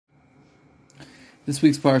This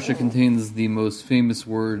week's parsha contains the most famous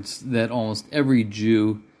words that almost every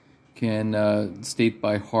Jew can state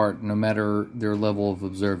by heart, no matter their level of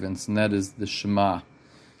observance, and that is the Shema.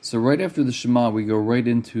 So right after the Shema, we go right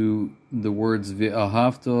into the words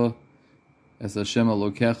Ve'ahavta es Hashem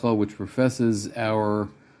Elokecha, which professes our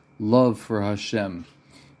love for Hashem.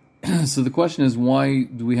 So the question is, why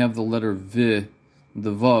do we have the letter V,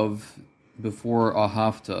 the Vav, before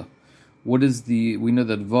Ahavta? We know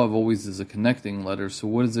that Vav always is a connecting letter, so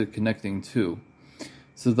what is it connecting to?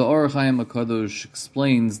 So the Or HaChaim HaKadosh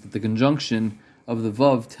explains that the conjunction of the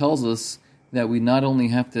Vav tells us that we not only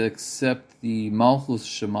have to accept the Malchus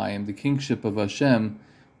Shemayim, the kingship of Hashem,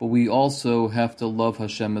 but we also have to love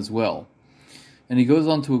Hashem as well. And he goes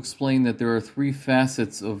on to explain that there are three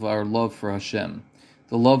facets of our love for Hashem.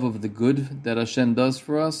 The love of the good that Hashem does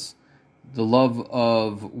for us, the love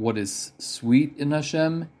of what is sweet in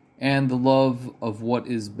Hashem, and the love of what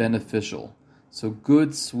is beneficial. So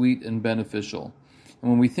good, sweet, and beneficial.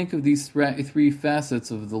 And when we think of these three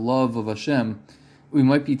facets of the love of Hashem, we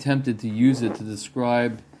might be tempted to use it to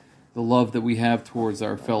describe the love that we have towards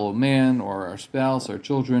our fellow man or our spouse, our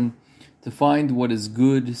children. To find what is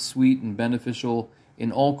good, sweet, and beneficial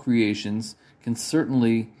in all creations can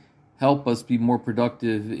certainly help us be more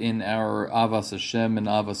productive in our Avas Hashem and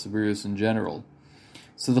Avas Abrius in general.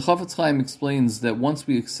 So the Chafetz Chaim explains that once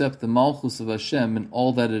we accept the Malchus of Hashem and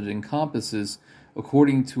all that it encompasses,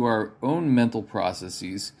 according to our own mental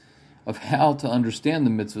processes of how to understand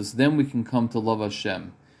the mitzvahs, then we can come to love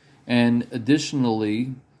Hashem. And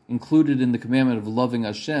additionally, included in the commandment of loving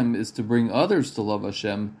Hashem is to bring others to love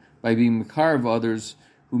Hashem by being makar of others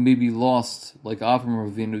who may be lost, like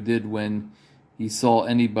Avraham Avinu did when he saw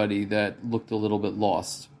anybody that looked a little bit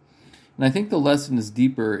lost. And I think the lesson is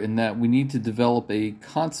deeper in that we need to develop a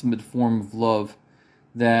consummate form of love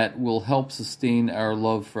that will help sustain our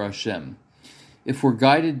love for Hashem. If we're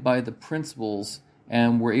guided by the principles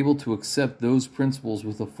and we're able to accept those principles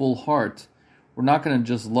with a full heart, we're not going to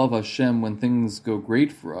just love Hashem when things go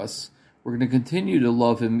great for us. We're going to continue to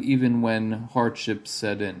love Him even when hardships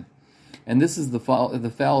set in. And this is the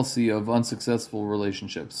fallacy of unsuccessful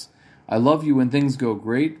relationships. I love you when things go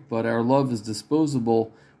great, but our love is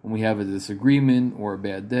disposable when we have a disagreement or a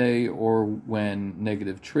bad day or when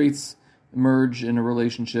negative traits emerge in a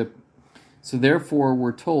relationship. So therefore,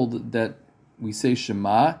 we're told that we say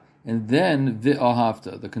Shema, and then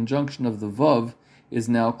V'ahavta. The conjunction of the Vav is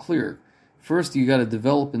now clear. First, you got to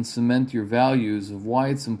develop and cement your values of why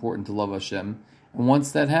it's important to love Hashem. And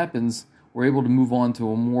once that happens, we're able to move on to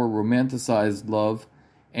a more romanticized love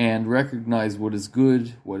and recognize what is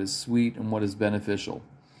good, what is sweet, and what is beneficial.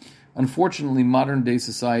 Unfortunately, modern-day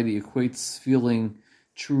society equates feeling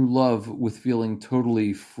true love with feeling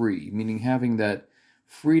totally free, meaning having that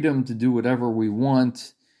freedom to do whatever we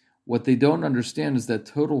want. What they don't understand is that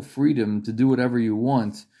total freedom to do whatever you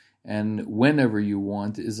want and whenever you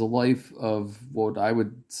want is a life of what I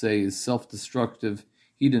would say is self-destructive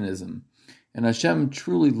hedonism. And Hashem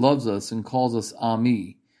truly loves us and calls us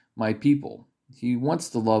Ami, my people. He wants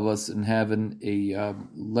to love us and have a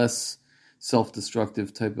less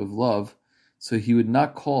self-destructive type of love, so He would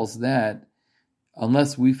not call us that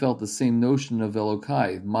unless we felt the same notion of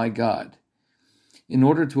Elokai, my God. In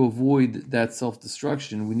order to avoid that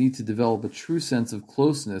self-destruction, we need to develop a true sense of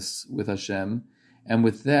closeness with Hashem, and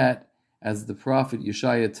with that, as the prophet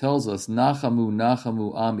Yeshaya tells us, Nachamu,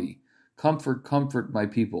 Nachamu, Ami, comfort, comfort my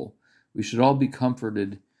people. We should all be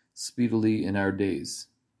comforted speedily in our days.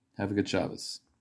 Have a good Shabbos.